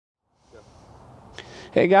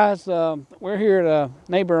Hey guys, we're here at a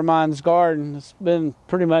neighbor of mine's garden. It's been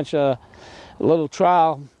pretty much a little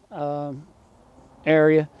trial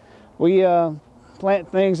area. We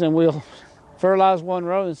plant things and we'll fertilize one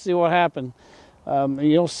row and see what happens.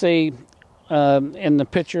 You'll see in the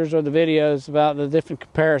pictures or the videos about the different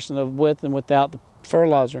comparison of with and without the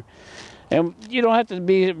fertilizer. And you don't have to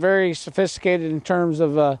be very sophisticated in terms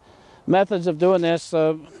of methods of doing this.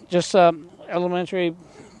 Just elementary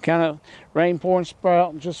kind of rain pouring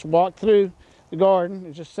sprout, and just walk through the garden.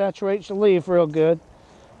 It just saturates the leaf real good.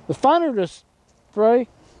 The finer the spray,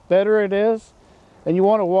 better it is. And you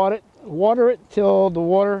want to water it till the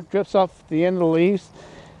water drips off the end of the leaves.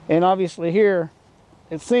 And obviously here,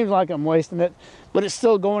 it seems like I'm wasting it, but it's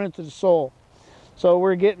still going into the soil. So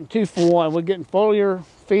we're getting 2 for 1. We're getting foliar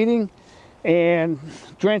feeding and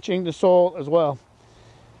drenching the soil as well.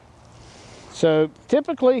 So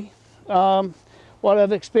typically, what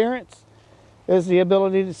I've experienced is the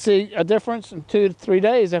ability to see a difference in 2 to 3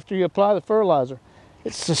 days after you apply the fertilizer.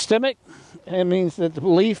 It's systemic, and it means that the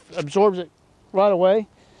leaf absorbs it right away.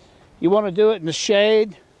 You want to do it in the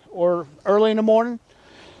shade or early in the morning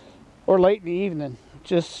or late in the evening.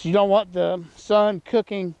 Just, you don't want the sun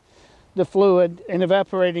cooking the fluid and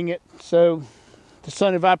evaporating it, so the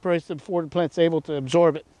sun evaporates it before the plant's able to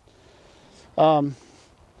absorb it. I'm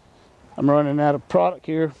running out of product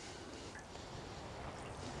here.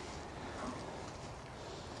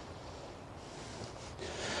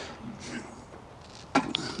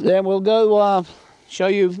 Then we'll go show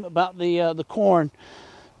you about the corn.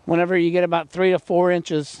 Whenever you get about 3 to 4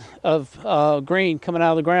 inches of green coming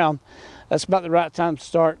out of the ground, that's about the right time to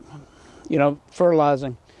start,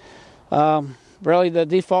 fertilizing. Really, the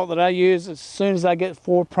default that I use, as soon as I get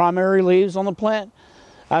 4 primary leaves on the plant,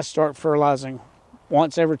 I start fertilizing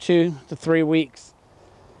once every 2 to 3 weeks.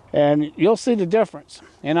 And you'll see the difference.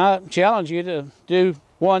 And I challenge you to do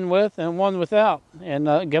one with and one without,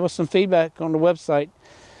 and give us some feedback on the website.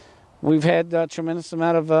 We've had a tremendous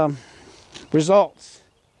amount of results.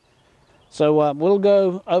 So we'll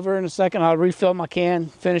go over in a second. I'll refill my can,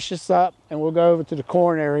 finish this up, and we'll go over to the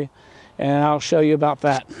corn area, and I'll show you about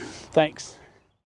that. Thanks.